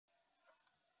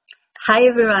Hi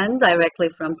everyone, directly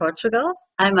from Portugal.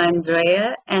 I'm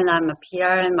Andrea and I'm a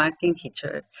PR and marketing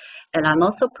teacher. And I'm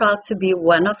also proud to be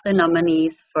one of the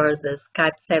nominees for the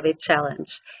Skype Savvy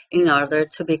Challenge in order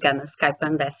to become a Skype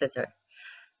ambassador.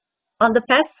 On the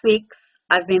past weeks,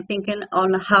 I've been thinking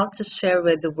on how to share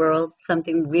with the world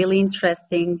something really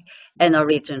interesting and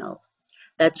original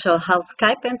that show how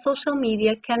Skype and social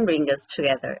media can bring us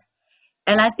together.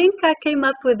 And I think I came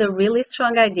up with a really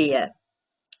strong idea.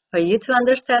 For you to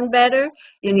understand better,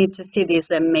 you need to see this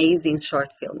amazing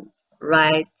short film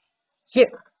right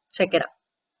here. Check it out.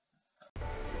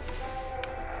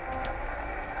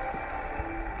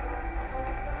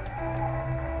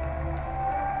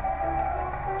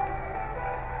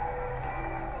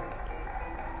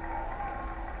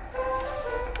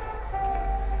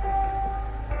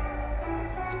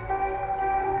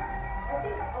 I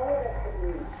think all of us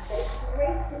agree that it's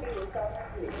great to be with someone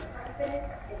who is confident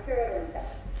and sure of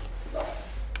themselves. But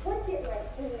what's it like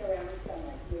hanging around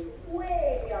someone who is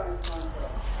way beyond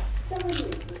confident? Someone who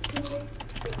is conceited,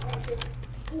 pretentious,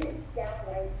 even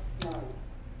downright snobby.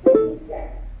 Who's Jen?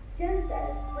 Jen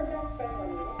says her best friend when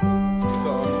we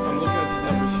So I'm looking at these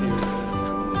numbers here.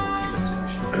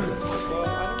 Well,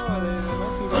 I don't know. They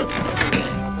might be about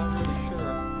I'm not really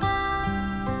sure.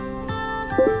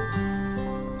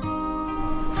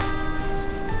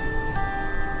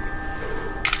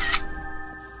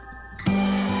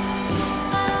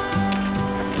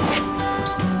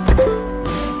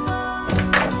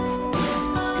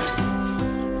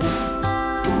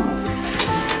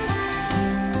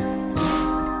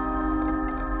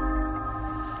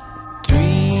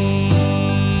 Dream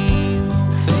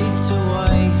fade to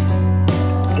white.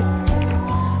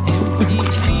 Empty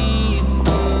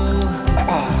people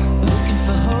looking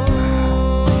for hope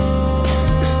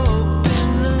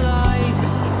in the light.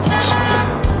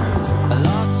 I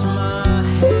lost my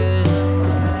head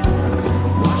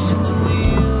watching the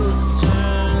wheels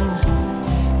turn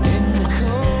in the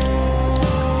cold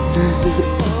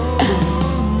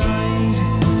night.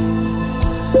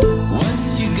 Once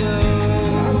you go,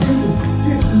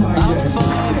 I'll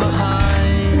fall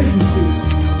behind.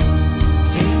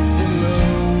 Take the low.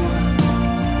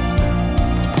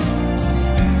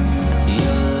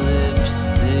 Your lips,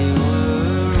 they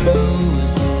were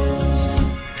roses,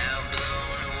 now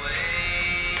blown away.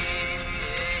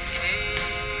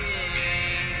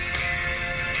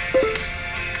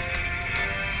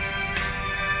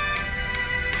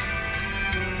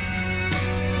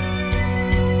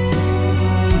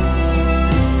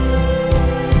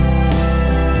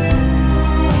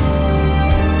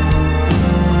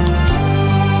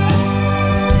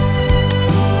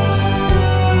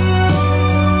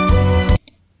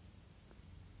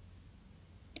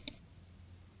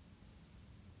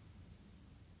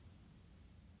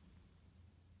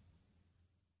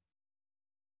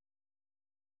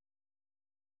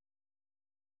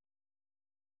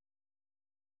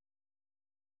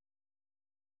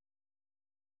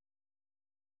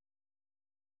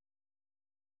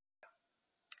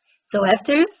 So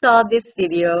after you saw this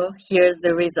video, here's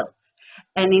the results.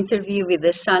 An interview with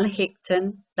the Shaun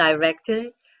Higton,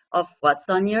 director of What's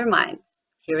on Your Mind.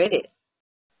 Here it is.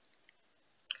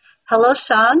 Hello,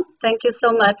 Shaun. Thank you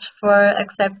so much for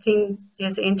accepting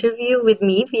this interview with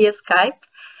me via Skype.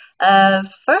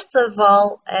 First of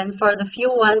all, and for the few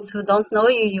ones who don't know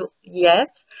you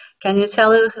yet, can you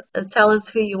tell us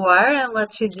who you are and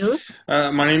what you do?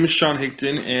 My name is Shaun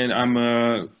Higton, and I'm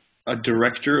a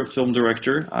director, a film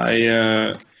director.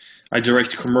 I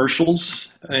direct commercials,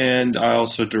 and I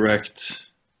also direct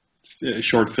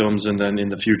short films, and then in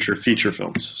the future, feature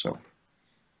films. So.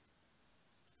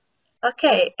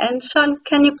 Okay, and Shaun,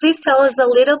 can you please tell us a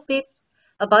little bit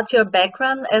about your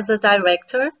background as a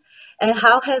director and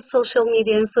how has social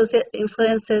media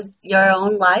influenced your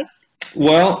own life?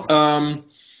 Well,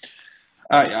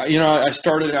 I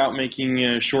started out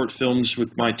making short films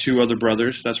with my two other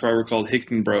brothers. That's why we're called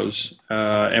Higton Bros.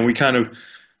 And we kind of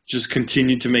just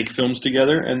continued to make films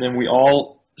together. And then we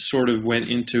all sort of went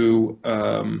into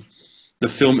the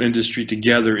film industry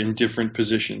together in different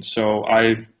positions. So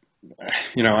I'm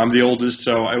the oldest,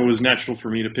 so it was natural for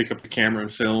me to pick up the camera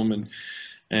and film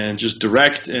and just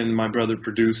direct. And my brother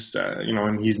produced,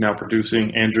 and he's now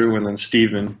producing, Andrew, and then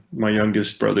Steven, my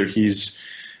youngest brother, he's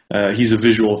a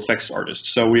visual effects artist.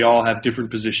 So we all have different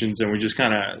positions, and we just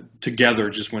kind of together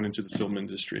just went into the film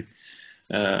industry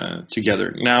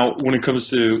together. Now, when it comes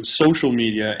to social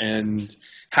media and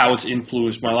how it's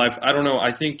influenced my life, I don't know.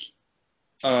 I think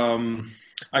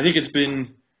it's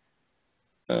been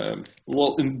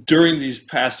during these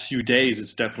past few days,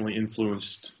 it's definitely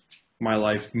influenced my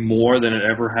life more than it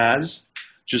ever has,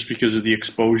 just because of the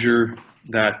exposure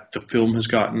that the film has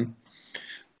gotten,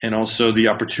 and also the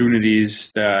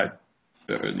opportunities that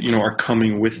are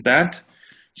coming with that.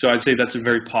 So I'd say that's a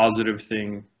very positive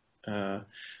thing.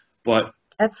 But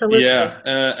Absolutely. yeah,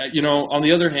 on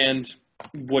the other hand,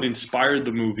 what inspired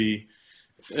the movie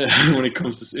when it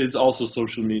comes to is also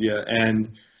social media,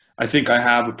 and I think I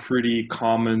have a pretty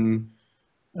common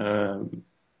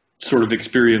sort of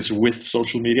experience with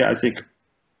social media. I think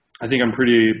I'm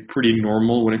pretty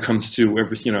normal when it comes to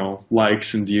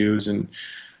likes and views and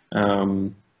I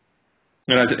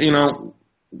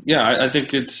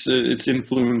think it's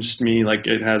influenced me like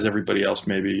it has everybody else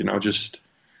maybe, just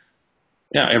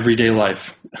everyday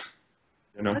life,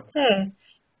 Okay.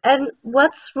 And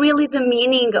what's really the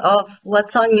meaning of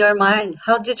what's on your mind?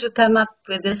 How did you come up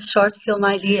with this short film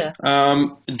idea?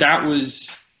 That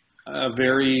was a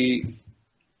very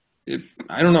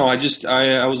I don't know. I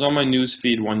was on my news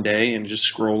feed one day and just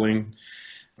scrolling,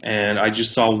 and I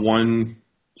just saw one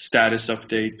status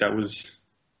update that was,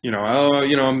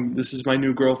 this is my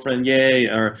new girlfriend, yay,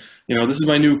 or this is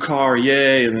my new car,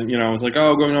 yay, and then it's like,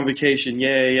 oh, going on vacation,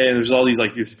 yay, yay. And there's all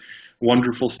these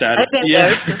wonderful status, I've been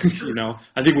yeah, there.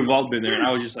 I think we've all been there. And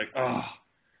I was just like, oh,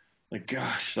 like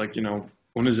gosh, like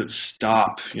when does it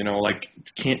stop? Like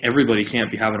everybody can't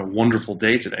be having a wonderful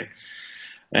day today.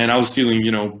 And I was feeling,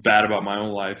 bad about my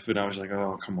own life, and I was like,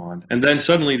 oh, come on. And then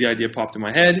suddenly the idea popped in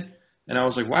my head, and I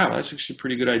was like, wow, that's actually a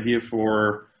pretty good idea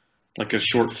for like a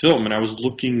short film. And I was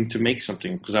looking to make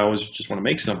something because I always just want to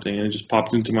make something, and it just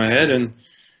popped into my head, and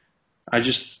I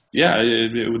just,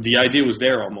 the idea was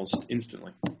there almost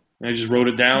instantly. And I just wrote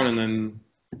it down, and then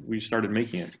we started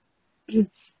making it.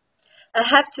 I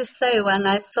have to say, when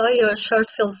I saw your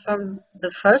short film from the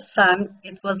first time,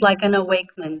 it was like an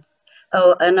awakening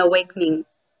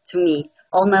to me,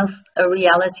 almost a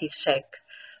reality check.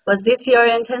 Was this your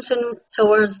intention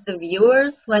towards the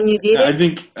viewers when you did I it?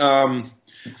 think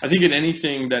in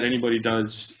anything that anybody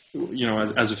does,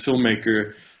 as a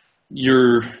filmmaker,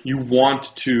 you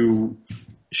want to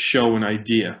show an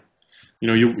idea.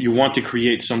 You want to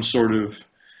create some sort of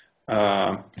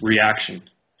reaction.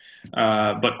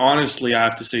 But honestly, I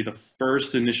have to say the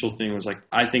first initial thing was like,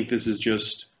 I think this is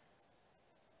just.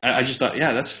 I just thought,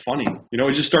 yeah, that's funny.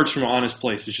 It just starts from an honest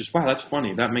place. It's just, wow, that's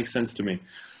funny. That makes sense to me.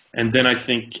 And then I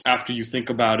think after you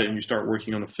think about it and you start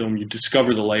working on the film, you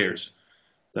discover the layers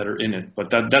that are in it.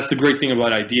 But that's the great thing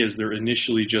about ideas. They're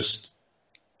initially just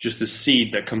a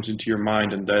seed that comes into your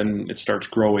mind, and then it starts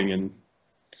growing and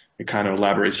it kind of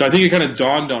elaborates. So I think it kind of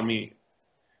dawned on me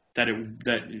that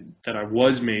I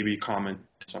was maybe common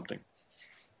to something.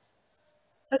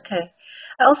 Okay.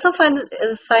 I also find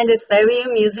it very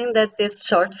amusing that this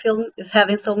short film is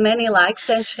having so many likes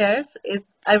and shares.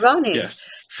 It's ironic. Yes.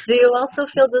 Do you also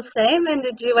feel the same? And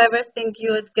did you ever think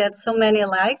you would get so many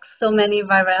likes, so many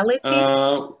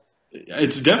virality?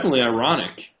 It's definitely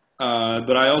ironic,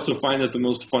 but I also find that the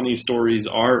most funny stories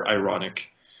are ironic.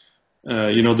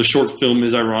 The short film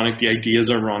is ironic, the idea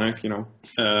is ironic,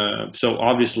 so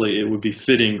obviously it would be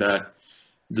fitting that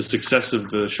the success of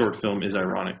the short film is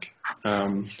ironic.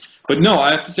 But no,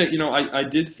 I have to say, I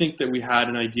did think that we had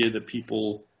an idea that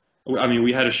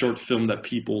we had a short film that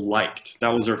people liked. That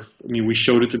was we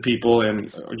showed it to people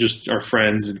and just our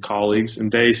friends and colleagues,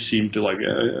 and they seemed to like,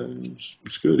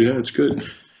 it's good, yeah, it's good.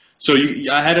 So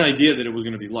I had an idea that it was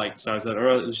going to be liked, so I said, all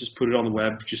right, let's just put it on the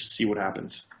web, just see what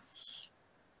happens.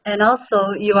 And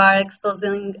also, you are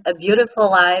exposing a beautiful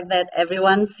life that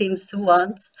everyone seems to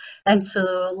want and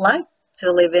to like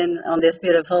to live on this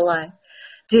beautiful life.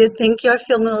 Do you think your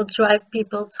film will drive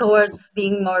people towards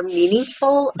being more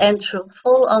meaningful and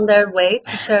truthful on their way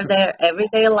to share their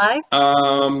everyday life?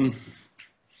 I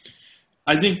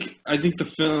think the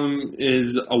film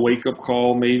is a wake-up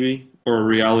call, maybe, or a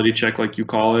reality check, like you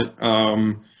call it.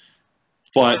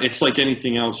 But it's like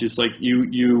anything else. It's like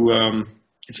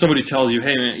if somebody tells you,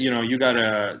 hey man, you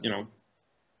gotta,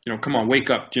 come on, wake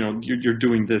up. You're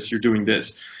doing this, you're doing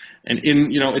this, and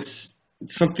it's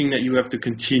something that you have to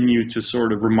continue to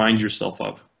sort of remind yourself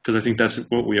of, because I think that's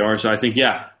what we are. So I think,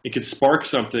 yeah, it could spark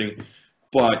something,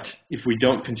 but if we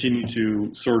don't continue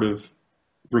to sort of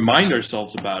remind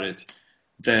ourselves about it,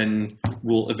 then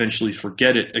we'll eventually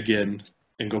forget it again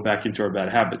and go back into our bad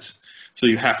habits. So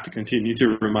you have to continue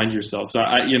to remind yourself. So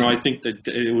I think that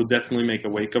it will definitely make a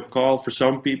wake-up call for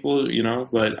some people,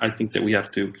 but I think that we have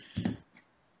to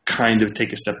kind of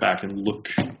take a step back and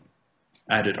look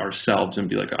at it ourselves and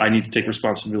be like, I need to take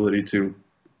responsibility to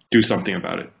do something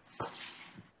about it.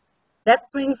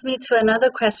 That brings me to another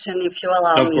question, if you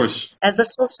allow me. Of course. As a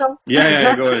social,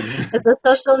 Yeah, go ahead. as a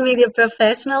social media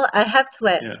professional, I have to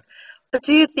ask, Yeah. what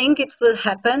do you think it will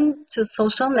happen to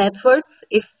social networks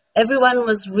if everyone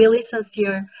was really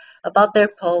sincere about their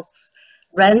posts,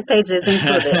 brand pages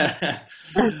included.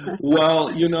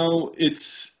 Well, you know,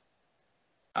 it's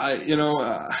I you know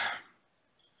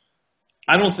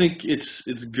I don't think it's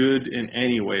good in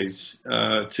any ways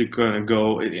to kind of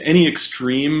go any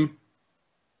extreme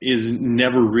is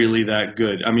never really that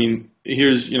good. I mean,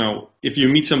 here's, you know, if you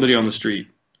meet somebody on the street,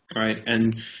 right,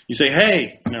 and you say,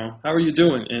 "Hey, you know, how are you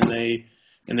doing?" and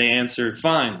they answer,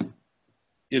 "Fine."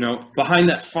 You know, behind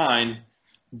that fine,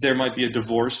 there might be a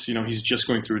divorce. You know, he's just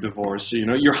going through a divorce. You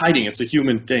know, you're hiding. It's a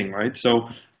human thing, right? So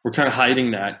we're kind of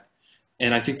hiding that,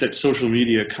 and I think that social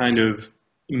media kind of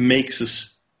makes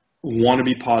us want to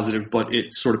be positive, but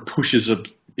it sort of pushes us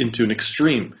into an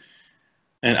extreme.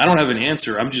 And I don't have an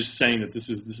answer. I'm just saying that this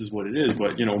is what it is.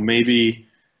 But you know, maybe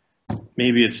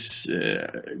it's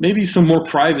maybe some more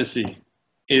privacy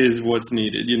is what's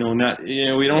needed. You know, not you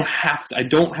know we don't have to. I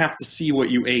don't have to see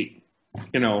what you ate.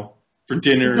 You know, for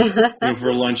dinner, you know,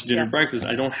 for lunch, dinner, Yeah. breakfast.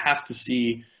 I don't have to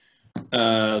see.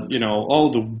 You know, oh,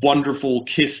 the wonderful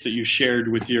kiss that you shared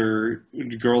with your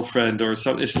girlfriend or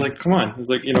something. It's like, come on. It's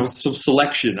like, you know, some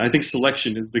selection. I think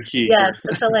selection is the key Yes, here.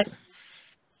 the select.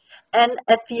 And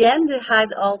at the end, the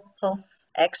hide all posts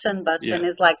action Yeah. button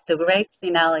is like the great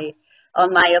finale,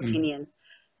 on my Mm. opinion.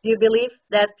 Do you believe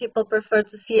that people prefer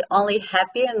to see only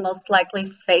happy and most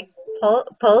likely fake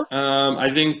posts? I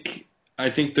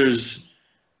think there's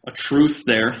a truth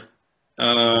there.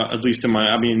 At least in my,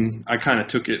 I mean, I kind of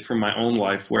took it from my own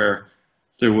life where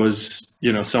there was,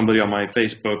 you know, somebody on my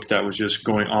Facebook that was just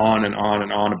going on and on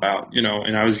and on about, you know,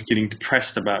 and I was getting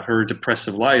depressed about her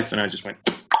depressive life, and I just went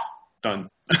done.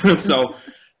 So,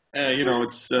 you know,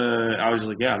 it's, I was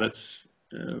like, yeah, that's,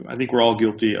 I think we're all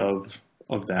guilty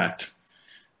of that.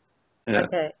 Yeah.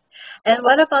 Okay. And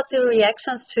what about the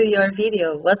reactions to your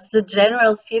video? What's the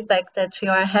general feedback that you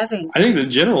are having? I think the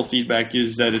general feedback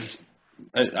is that it's,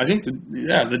 I think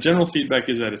the general feedback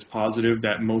is that it's positive,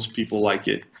 that most people like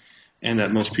it, and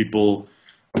that most people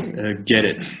get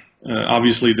it.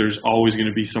 Obviously, there's always going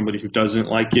to be somebody who doesn't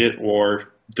like it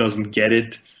or doesn't get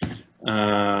it.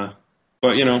 Uh,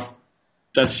 but you know,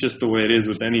 that's just the way it is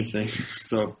with anything.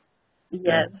 So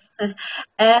yeah. Yes.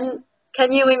 And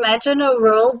can you imagine a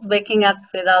world waking up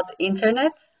without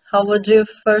internet? How would your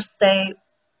first day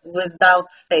without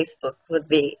Facebook would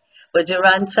be? Would you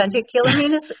run 20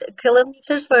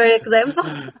 kilometers, for example?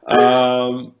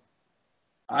 um,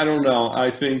 I don't know.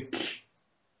 I think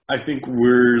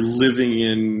we're living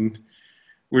in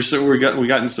we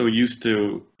gotten so used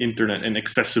to internet and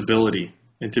accessibility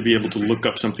and to be able to look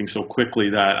up something so quickly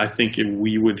that I think if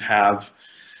we would have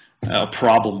a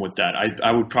problem with that.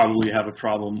 I would probably have a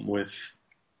problem with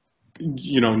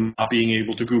you know not being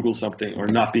able to Google something or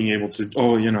not being able to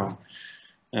you know.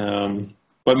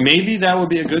 But maybe that would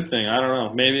be a good thing. I don't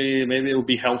know. Maybe it would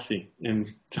be healthy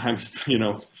in times you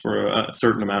know for a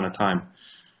certain amount of time.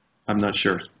 I'm not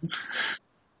sure.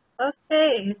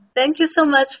 Okay, thank you so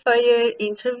much for your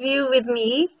interview with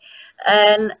me.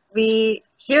 And we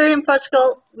here in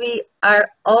Portugal, we are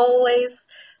always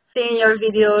seeing your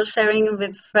video, sharing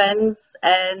with friends,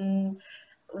 and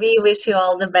we wish you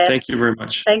all the best. Thank you very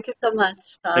much. Thank you so much,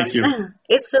 Thank Sean. you.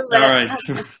 It's a All wrap.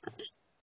 right.